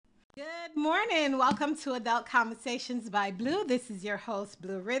Good morning. Welcome to Adult Conversations by Blue. This is your host,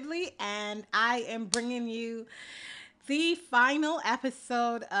 Blue Ridley, and I am bringing you the final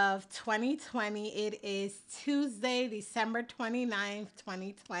episode of 2020. It is Tuesday, December 29th,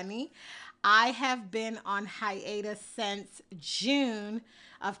 2020. I have been on hiatus since June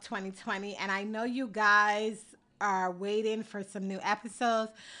of 2020, and I know you guys are waiting for some new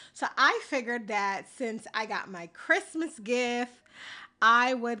episodes. So I figured that since I got my Christmas gift,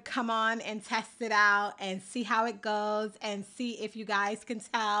 I would come on and test it out and see how it goes and see if you guys can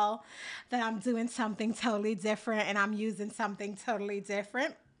tell that I'm doing something totally different and I'm using something totally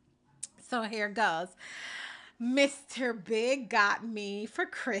different. So here goes. Mr. Big got me for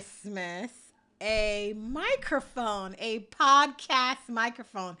Christmas a microphone, a podcast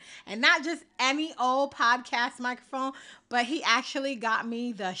microphone, and not just any old podcast microphone, but he actually got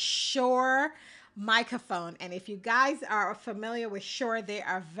me the Shure microphone. And if you guys are familiar with Shure, they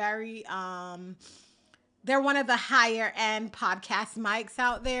are they're one of the higher end podcast mics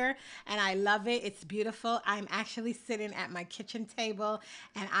out there, and I love it. It's beautiful. I'm actually sitting at my kitchen table,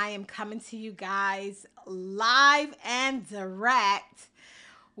 and I am coming to you guys live and direct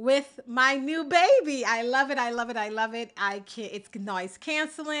with my new baby. I love it. I love it. I love it. It's noise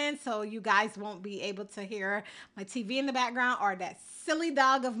canceling, so you guys won't be able to hear my TV in the background or that silly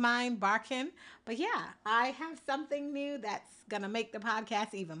dog of mine barking. But yeah, I have something new that's gonna make the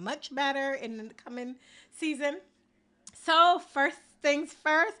podcast even much better in the coming season. So first things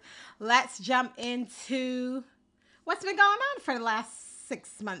first, let's jump into what's been going on for the last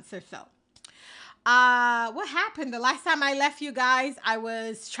 6 months or so. What happened? The last time I left you guys, I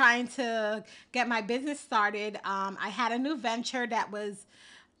was trying to get my business started. I had a new venture that was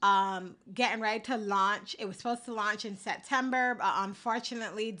getting ready to launch. It was supposed to launch in September, but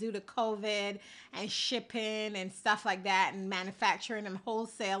unfortunately, due to COVID and shipping and stuff like that, and manufacturing and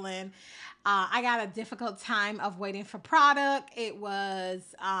wholesaling, I got a difficult time of waiting for product. It was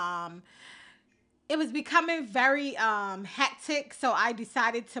becoming very hectic, so I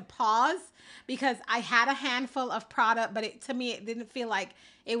decided to pause because I had a handful of product, but to me it didn't feel like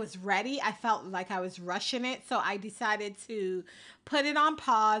it was ready. I felt like I was rushing it, so I decided to put it on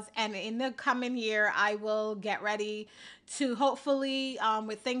pause, and in the coming year I will get ready to hopefully,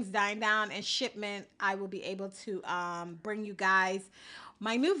 with things dying down and shipment, I will be able to bring you guys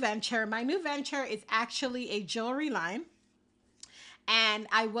my new venture. My new venture is actually a jewelry line, and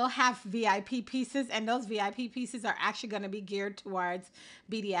I will have VIP pieces, and those VIP pieces are actually going to be geared towards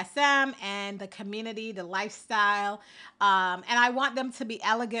BDSM and the community, the lifestyle. And I want them to be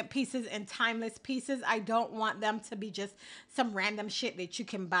elegant pieces and timeless pieces. I don't want them to be just some random shit that you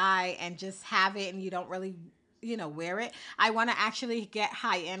can buy and just have it and you don't really wear it. I want to actually get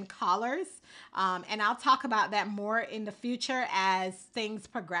high-end collars. And I'll talk about that more in the future as things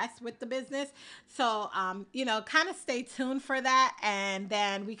progress with the business. So, kind of stay tuned for that, and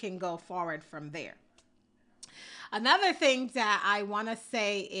then we can go forward from there. Another thing that I want to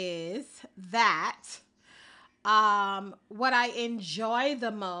say is that what I enjoy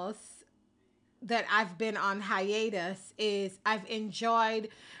the most that I've been on hiatus is I've enjoyed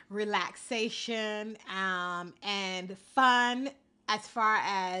relaxation and fun, as far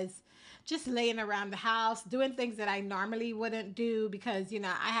as just laying around the house, doing things that I normally wouldn't do because,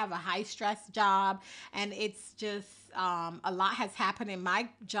 I have a high stress job, and it's just a lot has happened in my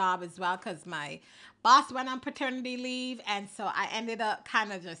job as well because my boss went on paternity leave, and so I ended up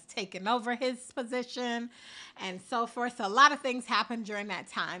kind of just taking over his position and so forth. So a lot of things happened during that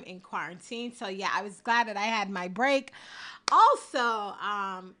time in quarantine. So yeah, I was glad that I had my break. Also,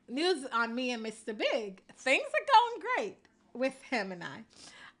 news on me and Mr. Big. Things are going great with him and I.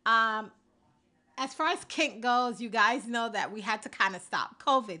 As far as kink goes, you guys know that we had to kind of stop.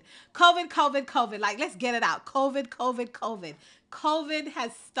 COVID. Like, let's get it out. COVID. COVID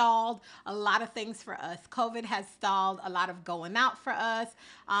has stalled a lot of things for us. COVID has stalled a lot of going out for us.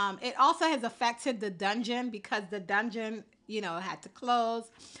 It also has affected the dungeon because the dungeon, had to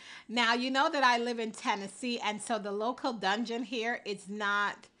close. Now, you know that I live in Tennessee, and so the local dungeon here is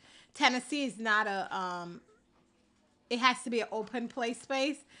not, Tennessee is not it has to be an open play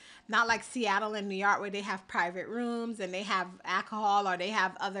space, not like Seattle and New York where they have private rooms and they have alcohol or they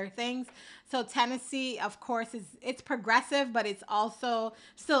have other things. So Tennessee, of course, it's progressive, but it's also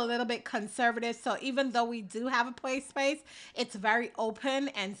still a little bit conservative. So even though we do have a play space, it's very open.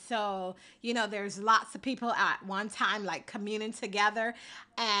 And so, there's lots of people at one time like communing together.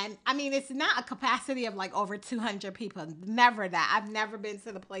 And I mean, it's not a capacity of like over 200 people. Never that. I've never been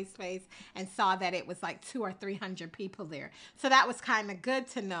to the play space and saw that it was like 200 or 300 people there. So that was kind of good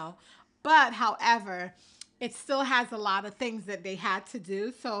to know. But however, it still has a lot of things that they had to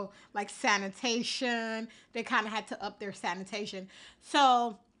do. So, like sanitation, they kind of had to up their sanitation.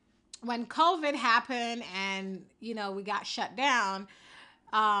 So, when COVID happened and, we got shut down,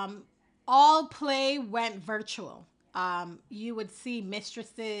 um, all play went virtual. You would see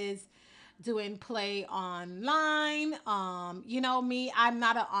mistresses doing play online. Me, I'm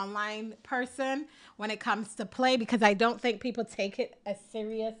not an online person when it comes to play because I don't think people take it as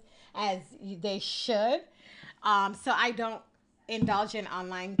serious as they should. So I don't indulge in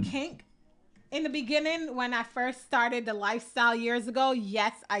online kink. In the beginning, when I first started the lifestyle years ago,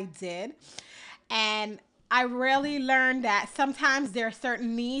 yes, I did. And I really learned that sometimes there are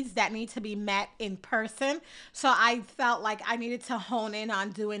certain needs that need to be met in person. So I felt like I needed to hone in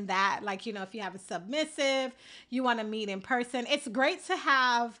on doing that. Like, if you have a submissive, you want to meet in person. It's great to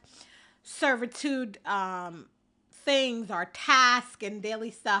have servitude things or tasks and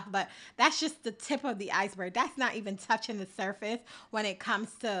daily stuff, but that's just the tip of the iceberg. That's not even touching the surface when it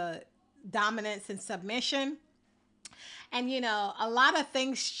comes to dominance and submission. And a lot of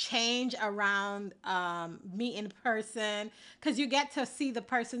things change around me in person because you get to see the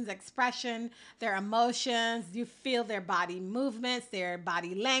person's expression, their emotions, you feel their body movements, their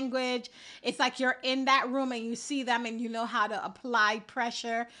body language. It's like you're in that room and you see them and you know how to apply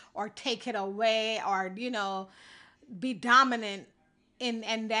pressure or take it away, or be dominant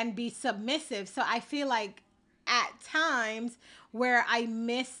and then be submissive. So I feel like at times where I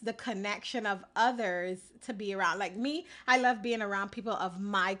miss the connection of others to be around. Like me, I love being around people of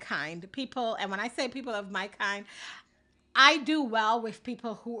my kind. People, and when I say people of my kind, I do well with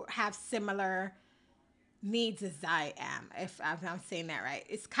people who have similar needs as I am, if I'm saying that right.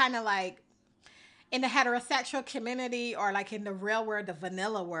 It's kind of like in the heterosexual community or like in the real world, the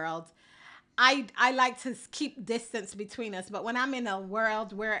vanilla world, I like to keep distance between us, but when I'm in a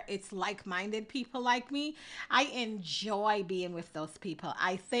world where it's like-minded people like me, I enjoy being with those people.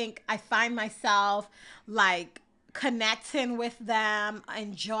 I think I find myself like connecting with them,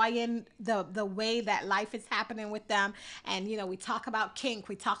 enjoying the way that life is happening with them. And we talk about kink,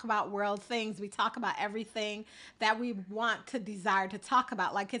 we talk about world things, we talk about everything that we want to desire to talk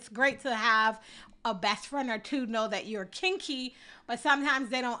about. Like it's great to have a best friend or two know that you're kinky, but sometimes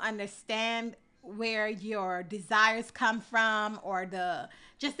they don't understand where your desires come from, or the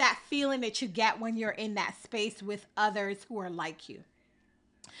just that feeling that you get when you're in that space with others who are like you.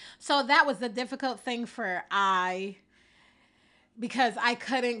 So that was the difficult thing for I, because I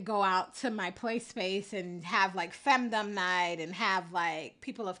couldn't go out to my play space and have like femdom night and have like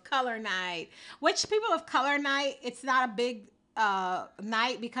people of color night, which people of color night, it's not a big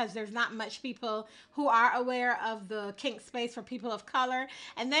night because there's not much people who are aware of the kink space for people of color.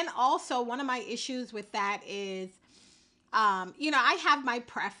 And then also one of my issues with that is, I have my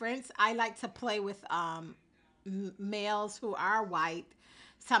preference. I like to play with males who are white.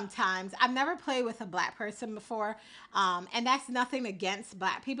 Sometimes I've never played with a black person before, and that's nothing against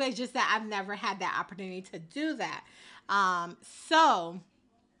black people. It's just that I've never had that opportunity to do that. So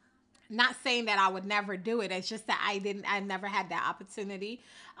not saying that I would never do it. It's just that I never had that opportunity.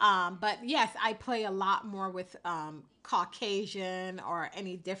 But yes, I play a lot more with Caucasian or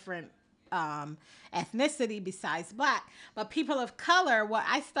any different ethnicity besides black. But people of color, what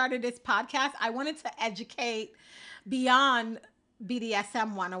I started this podcast, I wanted to educate beyond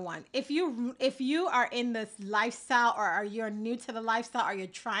BDSM 101. If you are in this lifestyle, or you're new to the lifestyle, or you're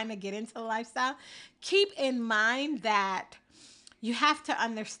trying to get into the lifestyle, keep in mind that you have to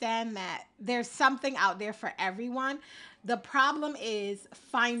understand that there's something out there for everyone. The problem is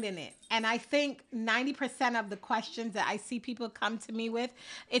finding it. And I think 90% of the questions that I see people come to me with,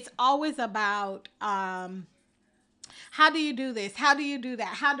 it's always about how do you do this? How do you do that?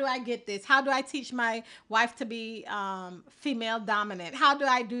 How do I get this? How do I teach my wife to be female dominant? How do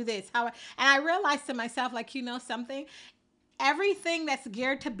I do this? And I realized to myself, like, something, everything that's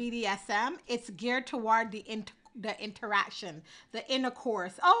geared to BDSM, it's geared toward the interaction, the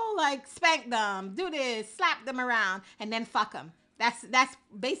intercourse. Oh, like spank them, do this, slap them around, and then fuck them. That's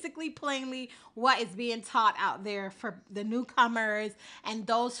basically plainly what is being taught out there for the newcomers and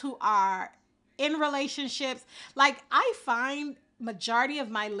those who are in relationships. Like I find majority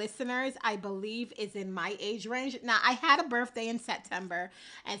of my listeners, I believe, is in my age range. Now, I had a birthday in September,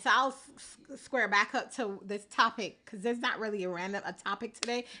 and so I'll square back up to this topic because there's not really a topic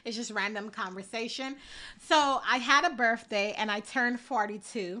today. It's just random conversation. So I had a birthday and I turned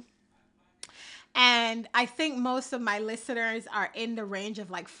 42. And I think most of my listeners are in the range of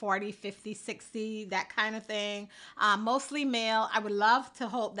like 40, 50, 60, that kind of thing. Mostly male. I would love to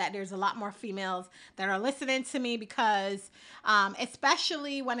hope that there's a lot more females that are listening to me because,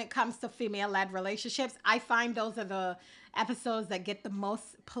 especially when it comes to female led relationships, I find those are the episodes that get the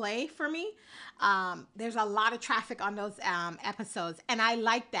most play for me. There's a lot of traffic on those episodes, and I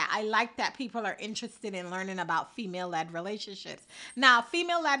like that. I like that people are interested in learning about female led relationships. Now,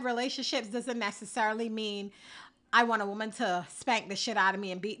 female led relationships doesn't necessarily mean I want a woman to spank the shit out of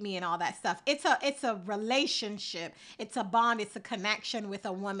me and beat me and all that stuff. It's a relationship. It's a bond. It's a connection with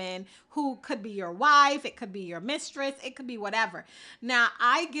a woman who could be your wife. It could be your mistress. It could be whatever. Now,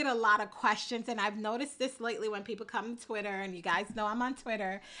 I get a lot of questions, and I've noticed this lately when people come to Twitter, and you guys know I'm on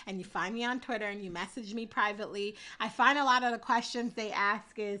Twitter, and you find me on Twitter and you message me privately. I find a lot of the questions they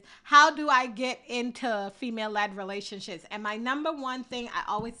ask is, how do I get into female-led relationships? And my number one thing I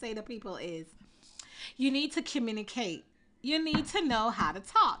always say to people is, you need to communicate. You need to know how to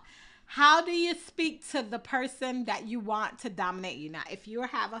talk. How do you speak to the person that you want to dominate you? Now, if you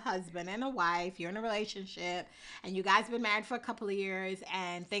have a husband and a wife, you're in a relationship, and you guys been married for a couple of years,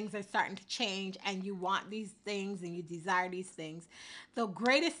 and things are starting to change, and you want these things and you desire these things, the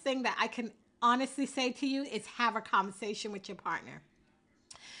greatest thing that I can honestly say to you is have a conversation with your partner.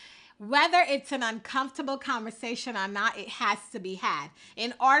 Whether it's an uncomfortable conversation or not, it has to be had.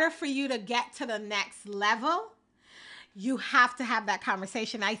 In order for you to get to the next level, you have to have that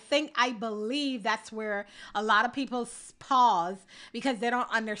conversation. I believe that's where a lot of people pause because they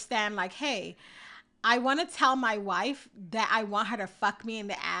don't understand, like, hey, I want to tell my wife that I want her to fuck me in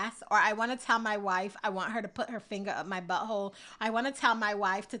the ass, or I want to tell my wife I want her to put her finger up my butthole. I want to tell my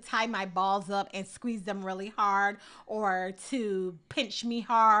wife to tie my balls up and squeeze them really hard, or to pinch me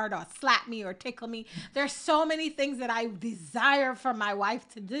hard, or slap me, or tickle me. There's so many things that I desire for my wife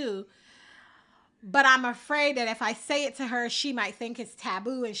to do, but I'm afraid that if I say it to her, she might think it's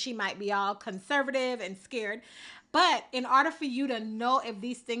taboo and she might be all conservative and scared. But in order for you to know if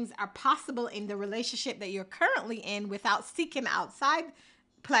these things are possible in the relationship that you're currently in without seeking outside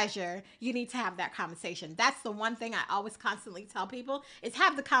pleasure, you need to have that conversation. That's the one thing I always constantly tell people is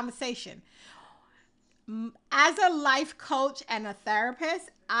have the conversation. As a life coach and a therapist,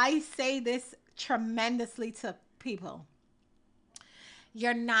 I say this tremendously to people.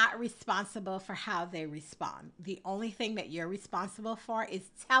 You're not responsible for how they respond. The only thing that you're responsible for is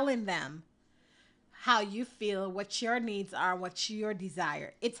telling them how you feel, what your needs are, what your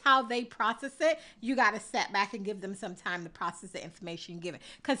desire. It's how they process it. You got to step back and give them some time to process the information given.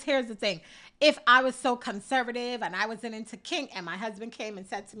 Because here's the thing. If I was so conservative and I wasn't into kink and my husband came and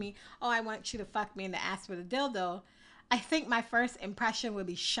said to me, oh, I want you to fuck me in the ass with a dildo, I think my first impression would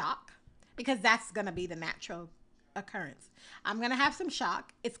be shock, because that's going to be the natural occurrence. I'm going to have some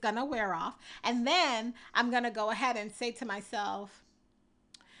shock. It's going to wear off. And then I'm going to go ahead and say to myself,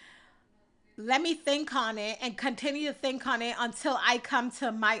 let me think on it and continue to think on it until I come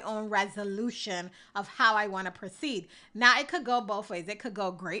to my own resolution of how I want to proceed. Now, it could go both ways. It could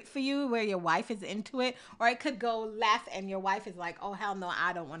go great for you where your wife is into it, or it could go left and your wife is like, oh, hell no,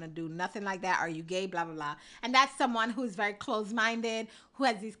 I don't want to do nothing like that. Are you gay? Blah, blah, blah. And that's someone who's very closed-minded, who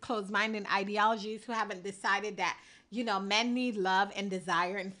has these closed-minded ideologies, who haven't decided that, you know, men need love and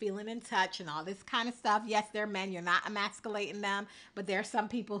desire and feeling in touch and all this kind of stuff. Yes, they're men. You're not emasculating them, but there are some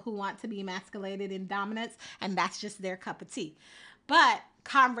people who want to be emasculated in dominance, and that's just their cup of tea. But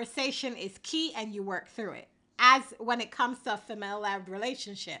conversation is key, and you work through it. As when it comes to a female-led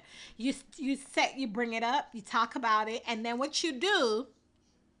relationship, you bring it up, you talk about it, and then what you do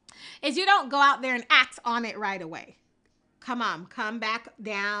is you don't go out there and act on it right away. Come on, come back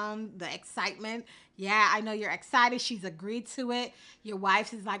down the excitement. Yeah, I know you're excited. She's agreed to it. Your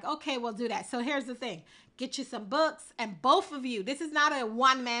wife is like, okay, we'll do that. So here's the thing. Get you some books, and both of you, this is not a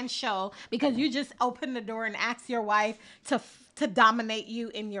one-man show because you just open the door and ask your wife to dominate you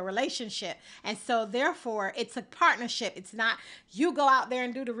in your relationship. And so therefore, it's a partnership. It's not you go out there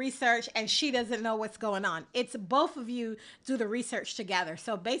and do the research and she doesn't know what's going on. It's both of you do the research together.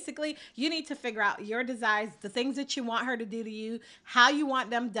 So basically, you need to figure out your desires, the things that you want her to do to you, how you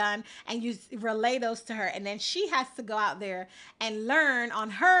want them done, and you relay those to her. And then she has to go out there and learn on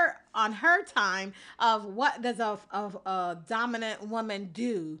her time of what does a dominant woman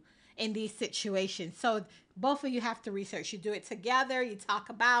do in these situations. So both of you have to research. You do it together. You talk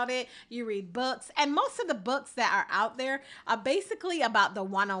about it. You read books. And most of the books that are out there are basically about the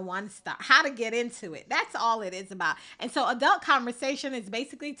one-on-one stuff, how to get into it. That's all it is about. And so adult conversation is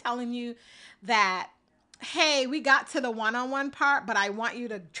basically telling you that hey, we got to the one-on-one part, but I want you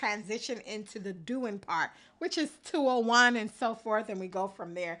to transition into the doing part, which is 201 and so forth, and we go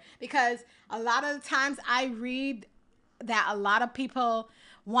from there. Because a lot of the times I read that a lot of people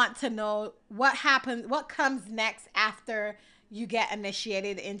want to know what happens, what comes next after you get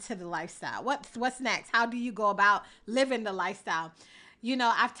initiated into the lifestyle. What's next? How do you go about living the lifestyle? You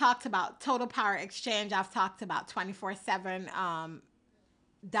know, I've talked about total power exchange. I've talked about 24/7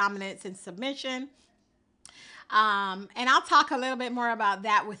 dominance and submission. And I'll talk a little bit more about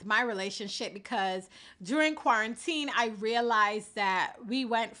that with my relationship because during quarantine, I realized that we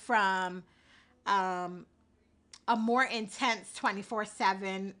went from um, a more intense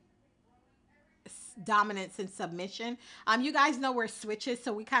 24/7 dominance and submission. You guys know we're switches,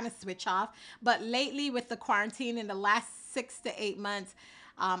 so we kind of switch off. But lately, with the quarantine in the last 6 to 8 months,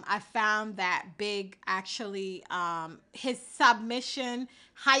 I found that Big actually, his submission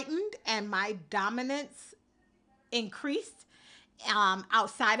heightened and my dominance increased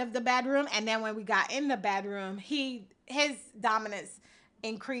outside of the bedroom. And then when we got in the bedroom, his dominance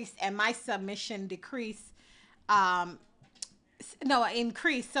increased and my submission decreased. Um, no,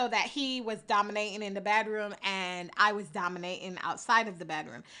 increased so that he was dominating in the bedroom and I was dominating outside of the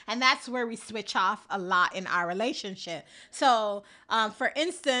bedroom. And that's where we switch off a lot in our relationship. So, for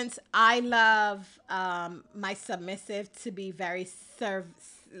instance, I love my submissive to be very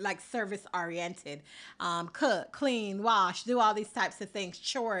service oriented. Cook, clean, wash, do all these types of things,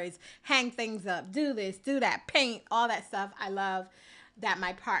 chores, hang things up, do this, do that, paint, all that stuff. I love that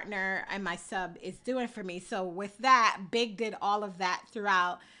my partner and my sub is doing for me. So with that, Big did all of that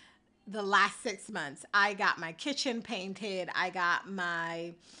throughout the last 6 months. I got my kitchen painted. I got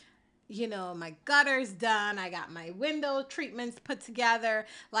my, my gutters done. I got my window treatments put together.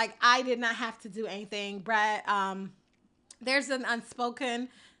 Like I did not have to do anything. Brett, there's an unspoken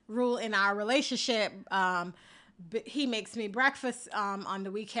rule in our relationship. He makes me breakfast on the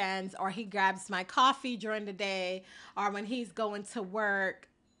weekends, or he grabs my coffee during the day, or when he's going to work.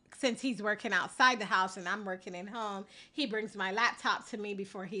 Since he's working outside the house and I'm working in home, he brings my laptop to me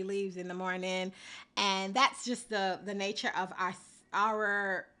before he leaves in the morning, and that's just the nature of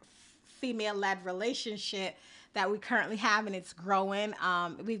our female led relationship that we currently have, and it's growing.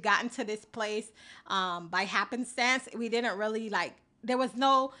 We've gotten to this place by happenstance. We didn't really like. There was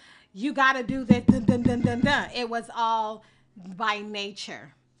no, you got to do this. Dun, dun, dun, dun, dun. It was all by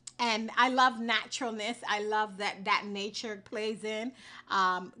nature. And I love naturalness. I love that nature plays in.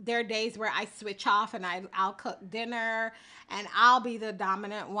 There are days where I switch off and I'll cook dinner and I'll be the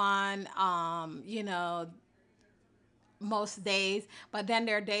dominant one. Most days, but then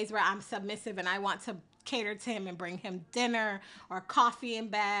there are days where I'm submissive and I want to cater to him and bring him dinner or coffee in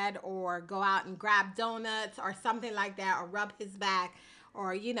bed or go out and grab donuts or something like that, or rub his back,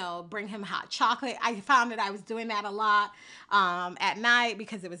 or bring him hot chocolate. I found that I was doing that a lot at night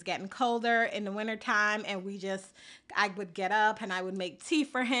because it was getting colder in the wintertime, and I would get up and I would make tea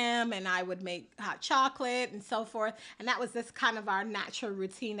for him and I would make hot chocolate and so forth, and that was just kind of our natural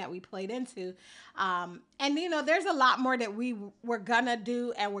routine that we played into. And there's a lot more that we're gonna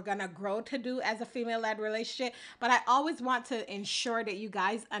do and we're gonna grow to do as a female-led relationship, but I always want to ensure that you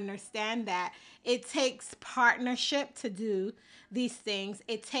guys understand that it takes partnership to do these things.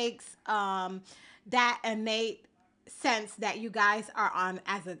 It takes that innate sense that you guys are on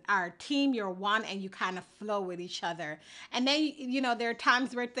as our team, you're one, and you kind of flow with each other. And then there are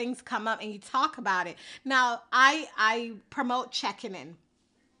times where things come up and you talk about it. Now I promote checking in.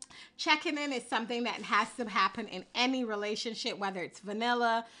 Checking in is something that has to happen in any relationship, whether it's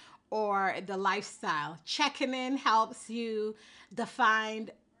vanilla or the lifestyle. Checking in helps you define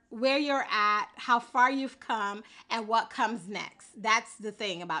where you're at, how far you've come, and what comes next. That's the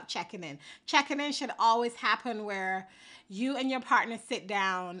thing about checking in. Checking in should always happen where you and your partner sit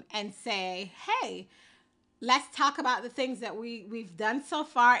down and say, hey, let's talk about the things that we've done so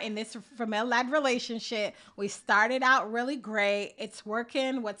far in this female-led relationship. We started out really great. It's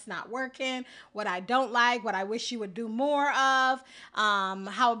working. What's not working? What I don't like? What I wish you would do more of?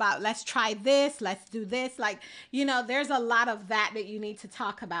 How about let's try this? Let's do this. Like, there's a lot of that you need to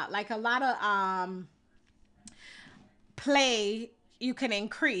talk about. Like a lot of play you can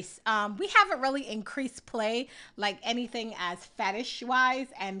increase. We haven't really increased play like anything as fetish wise,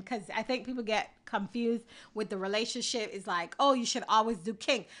 and because I think people get confused with the relationship is like, oh, you should always do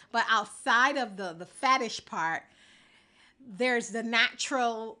kink, but outside of the fetish part, there's the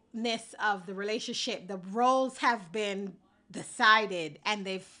naturalness of the relationship. The roles have been decided and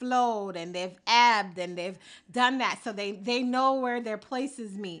they've flowed and they've ebbed and they've done that, so they know where their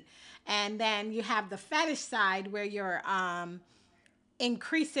places meet. And then you have the fetish side where you're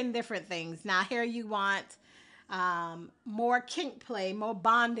increasing different things. Now, here you want more kink play, more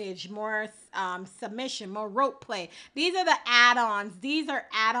bondage, more submission, more rope play. These are the add-ons. These are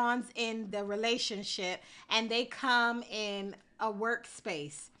add-ons in the relationship, and they come in a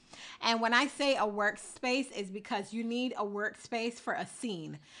workspace. And when I say a workspace, is because you need a workspace for a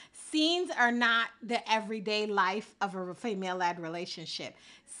scene. Scenes are not the everyday life of a female-led relationship.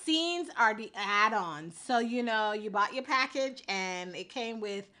 Scenes are the add-ons. So, you bought your package and it came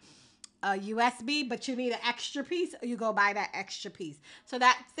with a USB, but you need an extra piece, you go buy that extra piece. So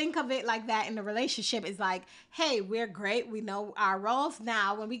that, think of it like that in the relationship, is like, hey, we're great. We know our roles.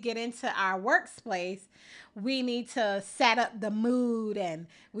 Now, when we get into our workspace, we need to set up the mood, and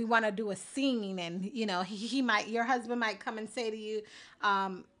we want to do a scene. And, he might, your husband might come and say to you,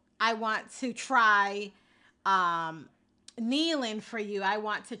 I want to try, kneeling for you. I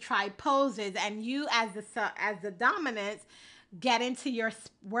want to try poses. And you, as the dominance, get into your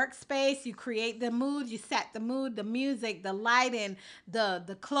workspace, you create the mood, you set the mood, the music, the lighting,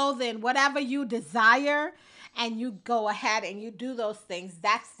 the clothing, whatever you desire, and you go ahead and you do those things.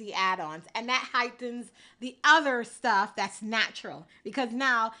 That's the add-ons, and that heightens the other stuff that's natural, because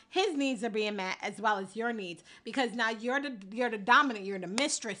now his needs are being met as well as your needs, because now you're the dominant, you're the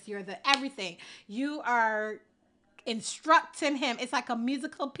mistress, you're the everything. You are instructing him. It's like a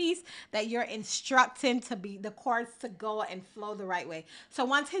musical piece that you're instructing to be the chords to go and flow the right way. So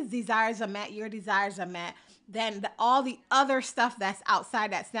once his desires are met, your desires are met, then all the other stuff that's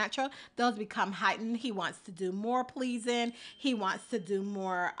outside, that's natural, those become heightened. He wants to do more pleasing. He wants to do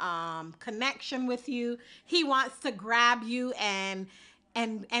more connection with you. He wants to grab you and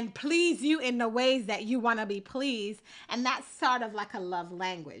please you in the ways that you want to be pleased. And that's sort of like a love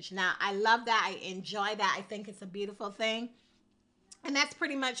language. Now, I love that. I enjoy that. I think it's a beautiful thing. And that's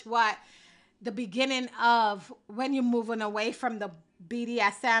pretty much what the beginning of, when you're moving away from the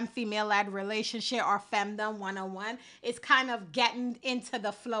BDSM, female-led relationship, or femdom 101, it's kind of getting into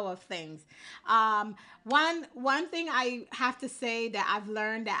the flow of things. One thing I have to say that I've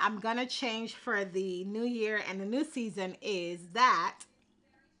learned that I'm gonna change for the new year and the new season is that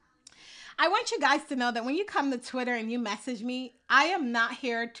I want you guys to know that when you come to Twitter and you message me, I am not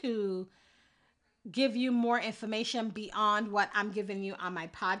here to give you more information beyond what I'm giving you on my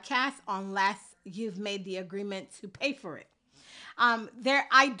podcast, unless you've made the agreement to pay for it.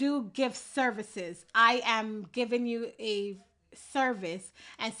 I do give services. I am giving you a service,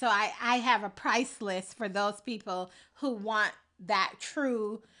 and so I have a price list for those people who want that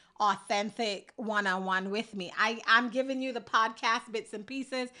true, authentic one-on-one with me. I'm giving you the podcast bits and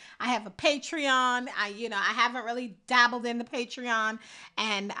pieces. I have a Patreon. I haven't really dabbled in the Patreon,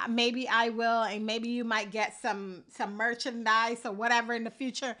 and maybe I will, and maybe you might get some merchandise or whatever in the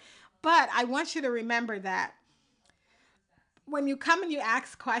future. But I want you to remember that when you come and you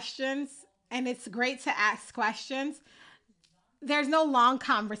ask questions, and it's great to ask questions, there's no long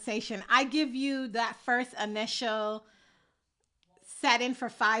conversation. I give you that first initial set in for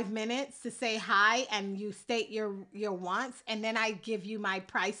 5 minutes to say hi, and you state your wants, and then I give you my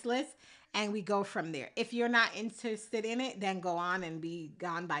price list, and we go from there. If you're not interested in it, then go on and be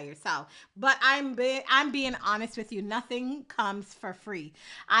gone by yourself. But I'm being honest with you. Nothing comes for free.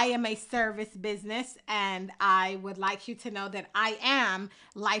 I am a service business, and I would like you to know that I am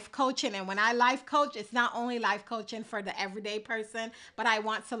life coaching. And when I life coach, it's not only life coaching for the everyday person, but I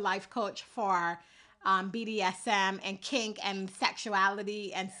want to life coach for BDSM and kink and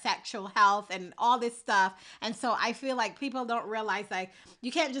sexuality and sexual health and all this stuff. And so I feel like people don't realize, like,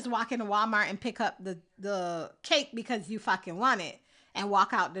 you can't just walk into Walmart and pick up the cake because you fucking want it and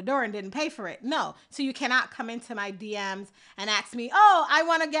walk out the door and didn't pay for it. No. So you cannot come into my DMs and ask me, oh, I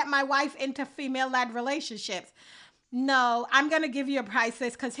want to get my wife into female-led relationships. No, I'm going to give you a price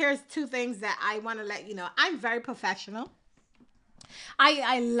list, because here's two things that I want to let you know. I'm very professional.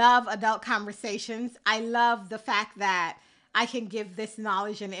 I love adult conversations. I love the fact that I can give this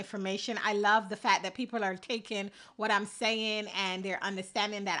knowledge and information. I love the fact that people are taking what I'm saying and they're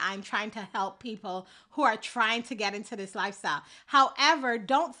understanding that I'm trying to help people who are trying to get into this lifestyle. However,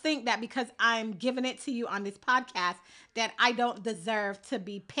 don't think that because I'm giving it to you on this podcast that I don't deserve to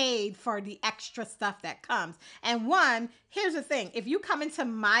be paid for the extra stuff that comes. And one, here's the thing. If you come into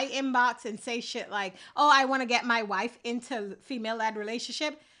my inbox and say shit like, oh, I want to get my wife into female-led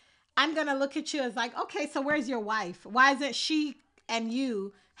relationship, I'm going to look at you as like, okay, so where's your wife? Why isn't she and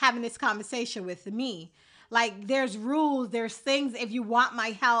you having this conversation with me? Like there's rules, there's things if you want my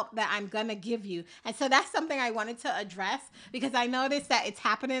help that I'm gonna give you. And so that's something I wanted to address because I noticed that it's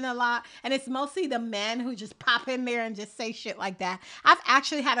happening a lot and it's mostly the men who just pop in there and just say shit like that. I've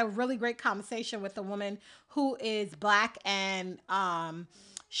actually had a really great conversation with a woman who is black and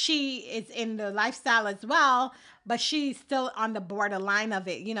she is in the lifestyle as well, but she's still on the borderline of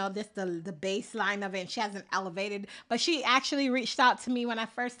it, you know, just the baseline of it. And she hasn't elevated, but she actually reached out to me when I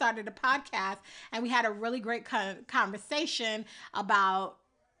first started the podcast, and we had a really great conversation about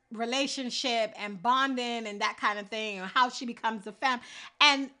relationship and bonding and that kind of thing, and how she becomes a femme.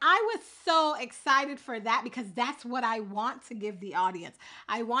 And I was so excited for that because that's what I want to give the audience.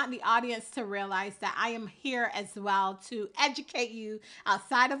 I want the audience to realize that I am here as well to educate you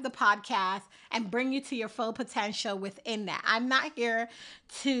outside of the podcast and bring you to your full potential within that. I'm not here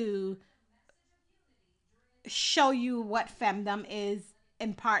to show you what femdom is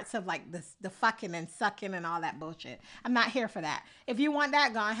in parts of like this, the fucking and sucking and all that bullshit. I'm not here for that. If you want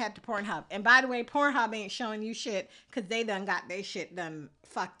that, go ahead to Pornhub. And by the way, Pornhub ain't showing you shit because they done got their shit done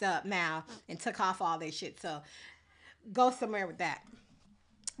fucked up now and took off all their shit. So go somewhere with that.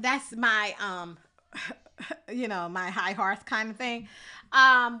 That's my you know, my high horse kind of thing.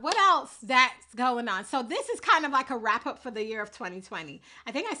 What else that's going on? So this is kind of like a wrap up for the year of 2020.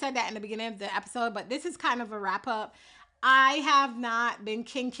 I think I said that in the beginning of the episode, but this is kind of a wrap up. I have not been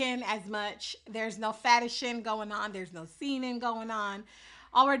kinking as much. There's no fetishing going on. There's no scening going on.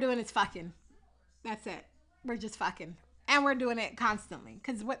 All we're doing is fucking. That's it. We're just fucking. And we're doing it constantly.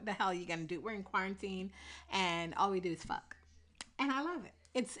 Because what the hell are you going to do? We're in quarantine and all we do is fuck. And I love it.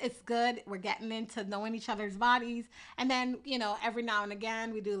 It's good. We're getting into knowing each other's bodies. And then, you know, every now and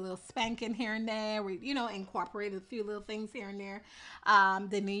again, we do a little spanking here and there. We, you know, incorporate a few little things here and there.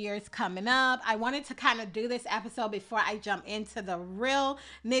 The New Year's coming up. I wanted to kind of do this episode before I jump into the real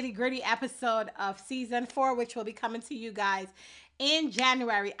nitty gritty episode of season 4, which will be coming to you guys in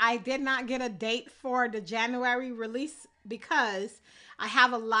January. I did not get a date for the January release because I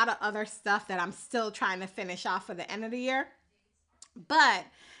have a lot of other stuff that I'm still trying to finish off for the end of the year. But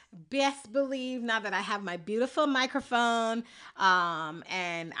best believe now that I have my beautiful microphone,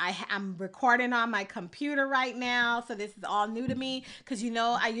 and I'm recording on my computer right now. So this is all new to me because, you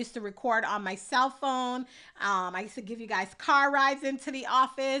know, I used to record on my cell phone. I used to give you guys car rides into the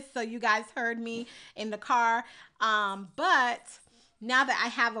office. So you guys heard me in the car. But now that I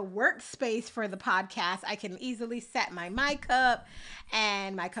have a workspace for the podcast, I can easily set my mic up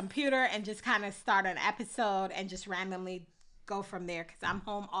and my computer and just kind of start an episode and just randomly go from there because I'm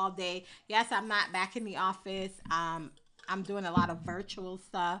home all day. Yes, I'm not back in the office. I'm doing a lot of virtual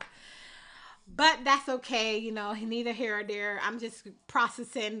stuff, but that's okay. You know, neither here or there. I'm just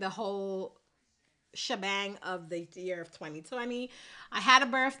processing the whole shebang of the year of 2020. I had a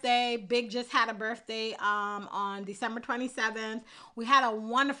birthday. Big just had a birthday on December 27th. We had a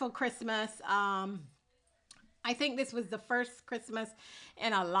wonderful Christmas. I think this was the first Christmas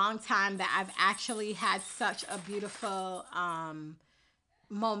in a long time that I've actually had such a beautiful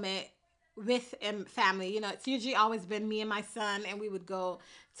moment with family. You know, it's usually always been me and my son, and we would go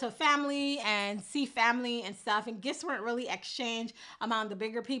to family and see family and stuff. And gifts weren't really exchanged among the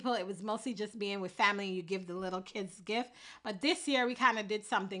bigger people. It was mostly just being with family and you give the little kids gift. But this year we kind of did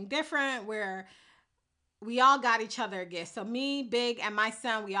something different where we all got each other a gift. So me, Big, and my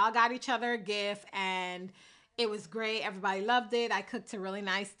son, we all got each other a gift, and it was great. Everybody loved it. I cooked a really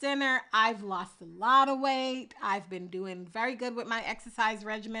nice dinner. I've lost a lot of weight. I've been doing very good with my exercise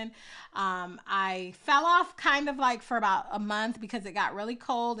regimen. I fell off kind of like for about a month because it got really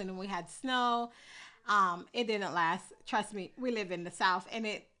cold and then we had snow. It didn't last. Trust me, we live in the South, and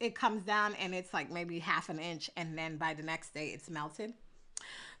it comes down and it's like maybe half an inch, and then by the next day it's melted.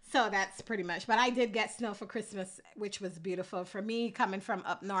 So that's pretty much. But I did get snow for Christmas, which was beautiful. For me, coming from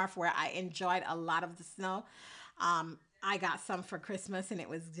up north where I enjoyed a lot of the snow, I got some for Christmas, and it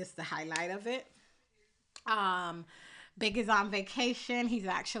was just the highlight of it. Big is on vacation. He's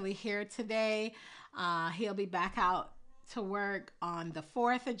actually here today. He'll be back out to work on the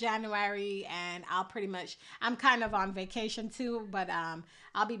 4th of January, and I'm kind of on vacation too, but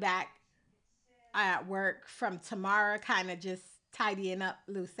I'll be back at work from tomorrow, kind of just tidying up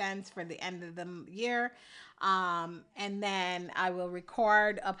loose ends for the end of the year. And then I will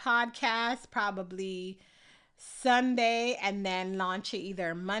record a podcast probably Sunday and then launch it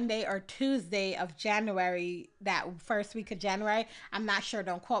either Monday or Tuesday of January, that first week of January. I'm not sure.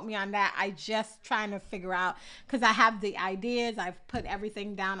 Don't quote me on that. I just trying to figure out because I have the ideas. I've put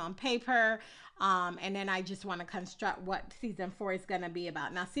everything down on paper. And then I just want to construct what season 4 is going to be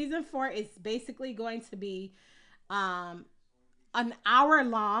about. Now, season 4 is basically going to be an hour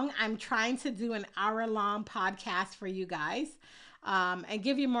long. I'm trying to do an hour long podcast for you guys, and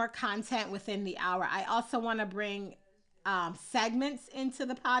give you more content within the hour. I also want to bring segments into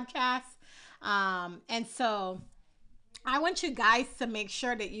the podcast. And so I want you guys to make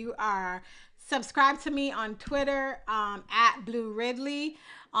sure that you are subscribed to me on Twitter, at Blue Ridley.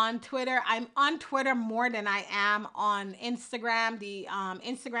 On Twitter, I'm on Twitter more than I am on Instagram. The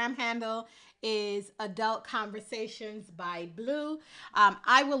Instagram handle is Adult Conversations by Blue.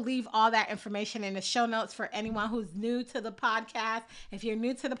 I will leave all that information in the show notes for anyone who's new to the podcast. If you're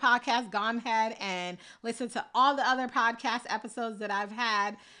new to the podcast, go ahead and listen to all the other podcast episodes that I've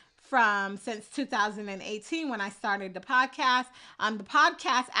had from since 2018 when I started the podcast. The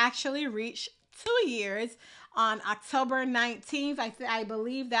podcast actually reached 2 years on October 19th. I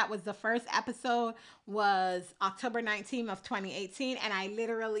believe that was the first episode, was October 19th of 2018. And I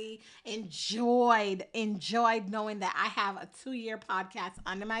literally enjoyed knowing that I have a 2 year podcast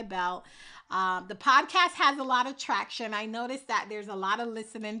under my belt. The podcast has a lot of traction. I noticed that there's a lot of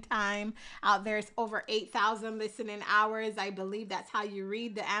listening time out there. It's over 8,000 listening hours. I believe that's how you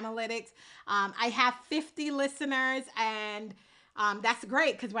read the analytics. I have 50 listeners, and that's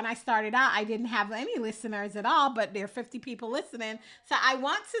great, because when I started out, I didn't have any listeners at all, but there are 50 people listening. So I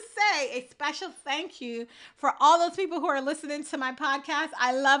want to say a special thank you for all those people who are listening to my podcast.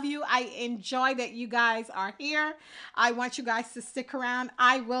 I love you. I enjoy that you guys are here. I want you guys to stick around.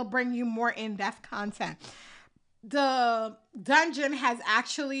 I will bring you more in-depth content. The dungeon has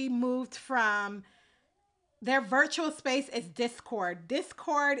actually moved from, their virtual space is Discord.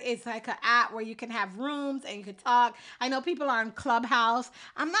 Discord is like an app where you can have rooms and you can talk. I know people are on Clubhouse.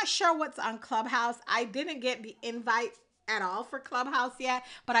 I'm not sure what's on Clubhouse. I didn't get the invite at all for Clubhouse yet,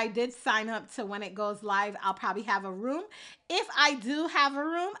 but I did sign up to when it goes live. I'll probably have a room. If I do have a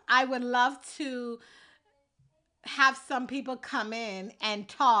room, I would love to have some people come in and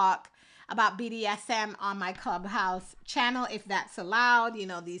talk about BDSM on my Clubhouse channel, if that's allowed,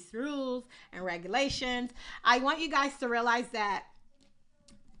 these rules and regulations. I want you guys to realize that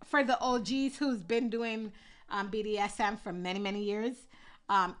for the OGs who's been doing BDSM for many, many years,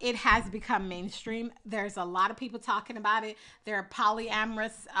 it has become mainstream. There's a lot of people talking about it. There are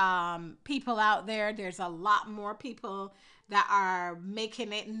polyamorous people out there. There's a lot more people that are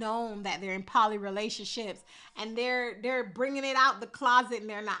making it known that they're in poly relationships, and they're bringing it out the closet, and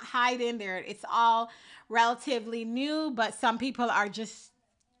they're not hiding. It's all relatively new, but some people are just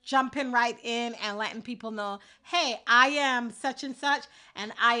jumping right in and letting people know, hey, I am such and such,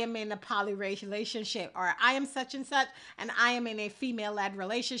 and I am in a poly relationship, or I am such and such, and I am in a female-led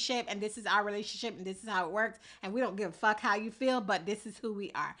relationship, and this is our relationship, and this is how it works, and we don't give a fuck how you feel, but this is who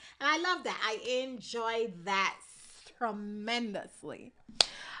we are. And I love that. I enjoy that tremendously.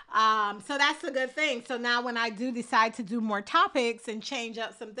 So that's a good thing. So now when I do decide to do more topics and change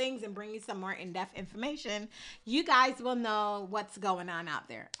up some things and bring you some more in-depth information, you guys will know what's going on out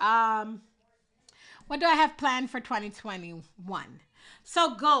there. What do I have planned for 2021?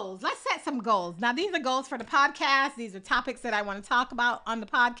 So goals. Let's set some goals. Now, these are goals for the podcast. These are topics that I want to talk about on the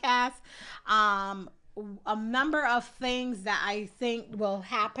podcast. A number of things that I think will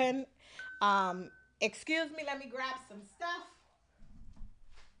happen. Excuse me, let me grab some stuff.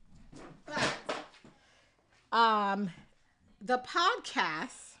 But the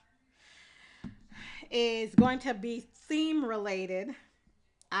podcast is going to be theme related.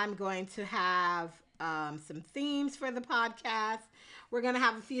 I'm going to have some themes for the podcast. We're going to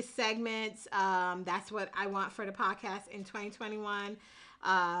have a few segments. That's what I want for the podcast in 2021.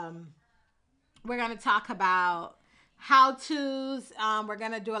 We're going to talk about how-tos. We're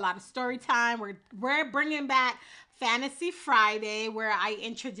going to do a lot of story time. We're bringing back Fantasy Friday, where I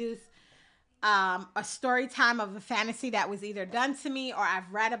introduce a story time of a fantasy that was either done to me or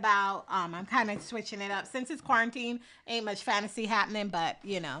I've read about. I'm kind of switching it up. Since it's quarantine, ain't much fantasy happening, but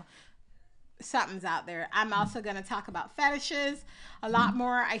something's out there. I'm also going to talk about fetishes a lot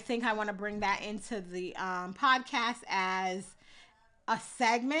more. I think I want to bring that into the podcast as a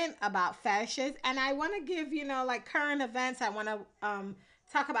segment about fetishes, and I want to give like current events. I want to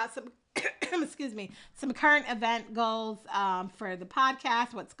talk about some excuse me, some current event goals for the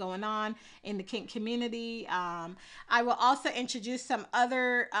podcast, what's going on in the kink community. I will also introduce some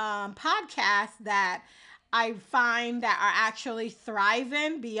other podcasts that I find that are actually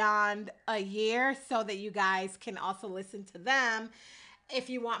thriving beyond a year, so that you guys can also listen to them if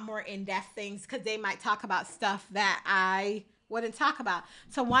you want more in-depth things, because they might talk about stuff that I wouldn't talk about.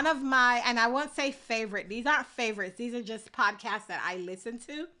 So one of my, and I won't say favorite, these aren't favorites, these are just podcasts that I listen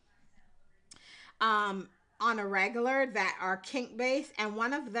to on a regular that are kink based, and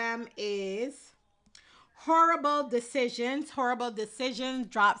one of them is Horrible Decisions. Horrible Decisions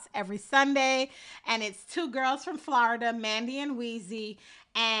drops every Sunday, and it's two girls from Florida, Mandy and Wheezy,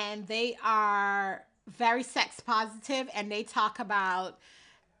 and they are very sex positive, and they talk about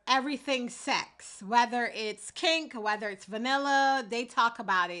everything sex, whether it's kink, whether it's vanilla, they talk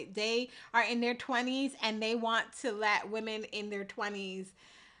about it. They are in their 20s and they want to let women in their 20s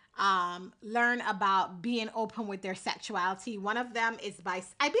learn about being open with their sexuality. One of them is I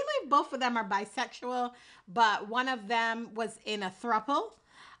believe both of them are bisexual, but one of them was in a throuple.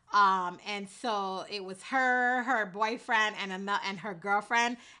 And so it was her boyfriend, and her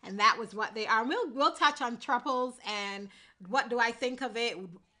girlfriend, and that was what they are. We'll touch on triples and what do I think of it.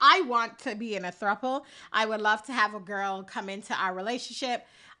 I want to be in a throuple. I would love to have a girl come into our relationship.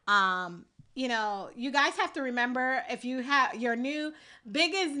 You know, you guys have to remember, if you're new,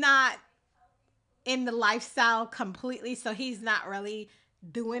 Big is not in the lifestyle completely, so he's not really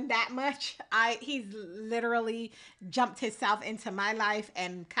doing that much. He's literally jumped himself into my life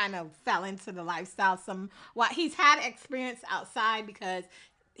and kind of fell into the lifestyle. What he's had experience outside because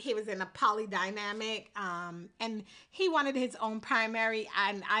he was in a polydynamic, and he wanted his own primary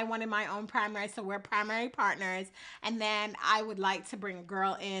and I wanted my own primary, so we're primary partners. And then I would like to bring a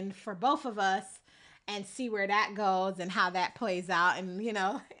girl in for both of us and see where that goes and how that plays out. And, you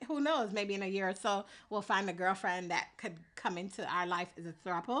know, who knows, maybe in a year or so, we'll find a girlfriend that could come into our life as a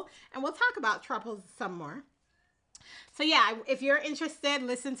throuple. And we'll talk about throuples some more. So, yeah, if you're interested,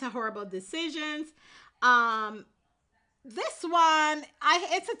 listen to Horrible Decisions. This one,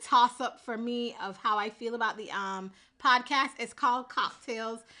 it's a toss up for me of how I feel about the podcast. It's called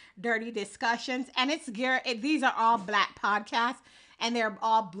Cocktails, Dirty Discussions, and these are all Black podcasts, and they're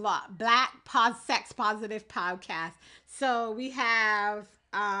all Black sex positive podcasts. So we have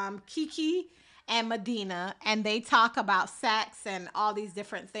Kiki and Medina, and they talk about sex and all these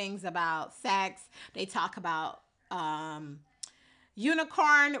different things about sex. They talk about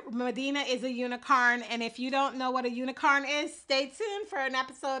unicorn. Medina is a unicorn, and if you don't know what a unicorn is, stay tuned for an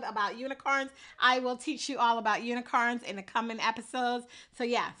episode about unicorns. I will teach you all about unicorns in the coming episodes. So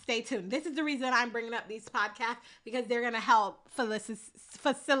yeah, stay tuned. This is the reason I'm bringing up these podcasts, because they're going to help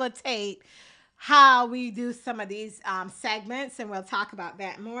facilitate how we do some of these segments, and we'll talk about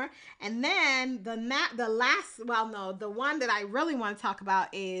that more. And then the one that I really want to talk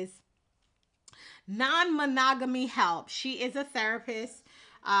about is Non-Monogamy Help. She is a therapist.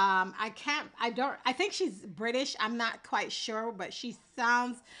 I think she's British. I'm not quite sure, but she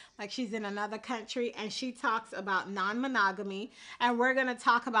sounds like she's in another country, and she talks about non-monogamy, and we're going to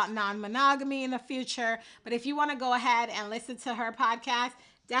talk about non-monogamy in the future. But if you want to go ahead and listen to her podcast,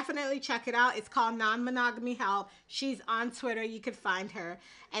 definitely check it out. It's called Non-Monogamy Help. She's on Twitter. You could find her.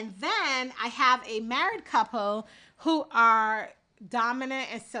 And then I have a married couple who are dominant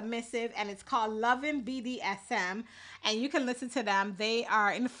and submissive, and it's called Loving BDSM, and you can listen to them. They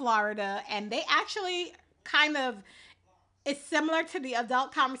are in Florida, and they actually kind of, it's similar to the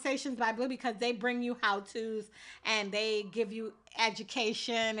Adult Conversations by Blue, because they bring you how-tos and they give you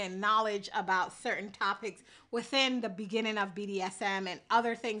education and knowledge about certain topics within the beginning of BDSM and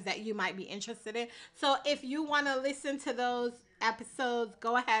other things that you might be interested in. So if you want to listen to those episodes,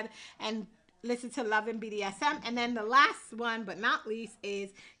 go ahead and listen to Love and BDSM. And then the last one, but not least, is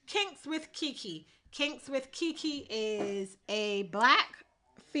Kinks with Kiki. Kinks with Kiki is a Black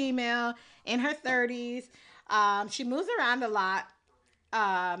female in her 30s. She moves around a lot.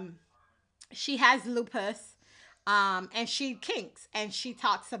 She has lupus. And she kinks, and she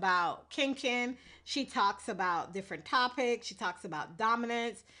talks about kinking. She talks about different topics. She talks about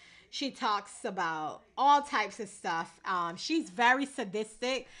dominance. She talks about all types of stuff. She's very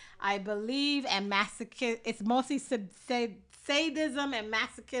sadistic, I believe, and masochist. It's mostly sadism and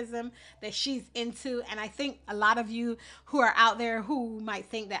masochism that she's into. And I think a lot of you who are out there who might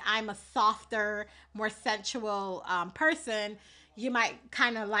think that I'm a softer, more sensual person, you might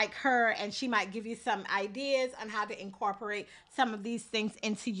kind of like her, and she might give you some ideas on how to incorporate some of these things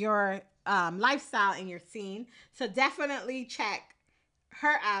into your lifestyle and your scene. So definitely check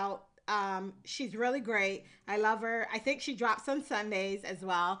her out. She's really great. I love her. I think she drops on Sundays as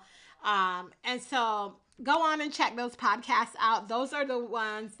well. And so go on and check those podcasts out. Those are the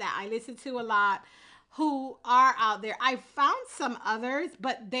ones that I listen to a lot who are out there. I found some others,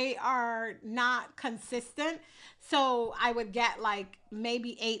 but they are not consistent. So I would get like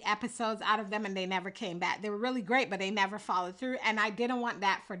maybe 8 episodes out of them, and they never came back. They were really great, but they never followed through. And I didn't want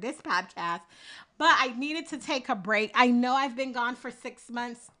that for this podcast, but I needed to take a break. I know I've been gone for 6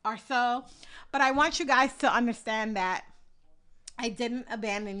 months or so, but I want you guys to understand that I didn't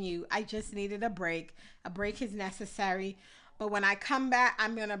abandon you. I just needed a break. A break is necessary. But when I come back,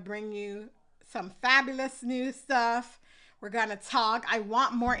 I'm going to bring you some fabulous new stuff. We're going to talk. I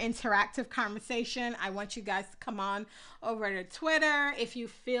want more interactive conversation. I want you guys to come on over to Twitter. If you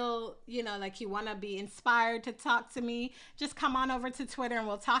feel, like you want to be inspired to talk to me, just come on over to Twitter and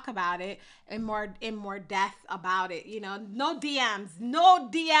we'll talk about it in more depth about it. No DMs. No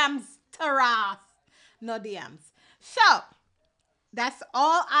DMs, Taras. No DMs. So, that's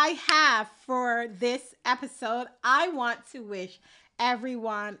all I have for this episode. I want to wish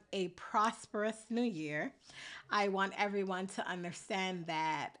everyone a prosperous new year. I want everyone to understand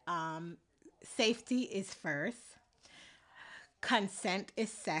that safety is first, consent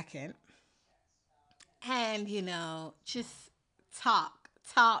is second, and, just talk,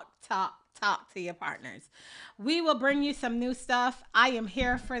 talk, talk, talk to your partners. We will bring you some new stuff. I am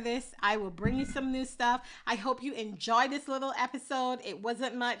here for this. I will bring you some new stuff. I hope you enjoyed this little episode. It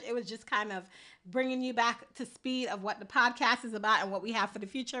wasn't much. It was just kind of bringing you back to speed of what the podcast is about and what we have for the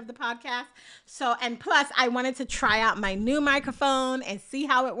future of the podcast. So, and plus, I wanted to try out my new microphone and see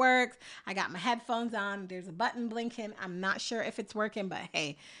how it works. I got my headphones on. There's a button blinking. I'm not sure if it's working, but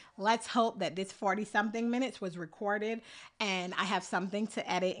hey, let's hope that this 40 something minutes was recorded and I have something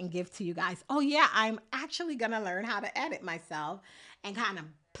to edit and give to you guys. Oh yeah, I'm actually going to learn how to edit myself and kind of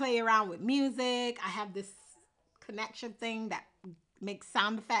play around with music. I have this connection thing that makes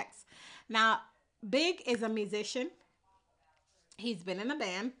sound effects. Now, Big is a musician. He's been in a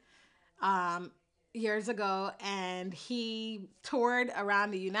band years ago, and he toured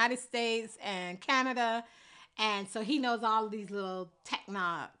around the United States and Canada. And so he knows all of these little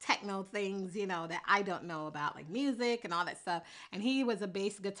techno things, that I don't know about, like music and all that stuff. And he was a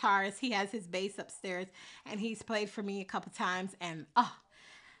bass guitarist. He has his bass upstairs, and he's played for me a couple times. And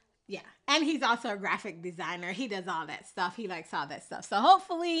yeah. And he's also a graphic designer. He does all that stuff. He likes all that stuff. So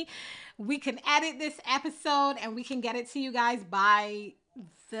hopefully we can edit this episode and we can get it to you guys by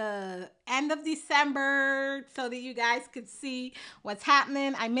the end of December so that you guys could see what's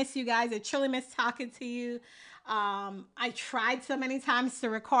happening. I miss you guys. I truly miss talking to you. I tried so many times to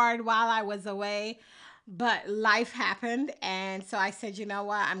record while I was away, but life happened. And so I said, you know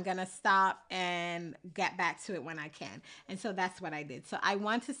what? I'm going to stop and get back to it when I can. And so that's what I did. So I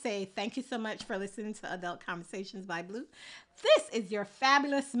want to say thank you so much for listening to Adult Conversations by Blue. This is your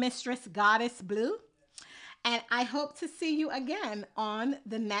fabulous mistress, Goddess Blue. And I hope to see you again on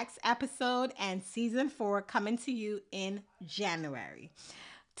the next episode and season 4 coming to you in January.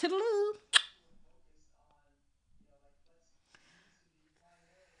 Toodaloo.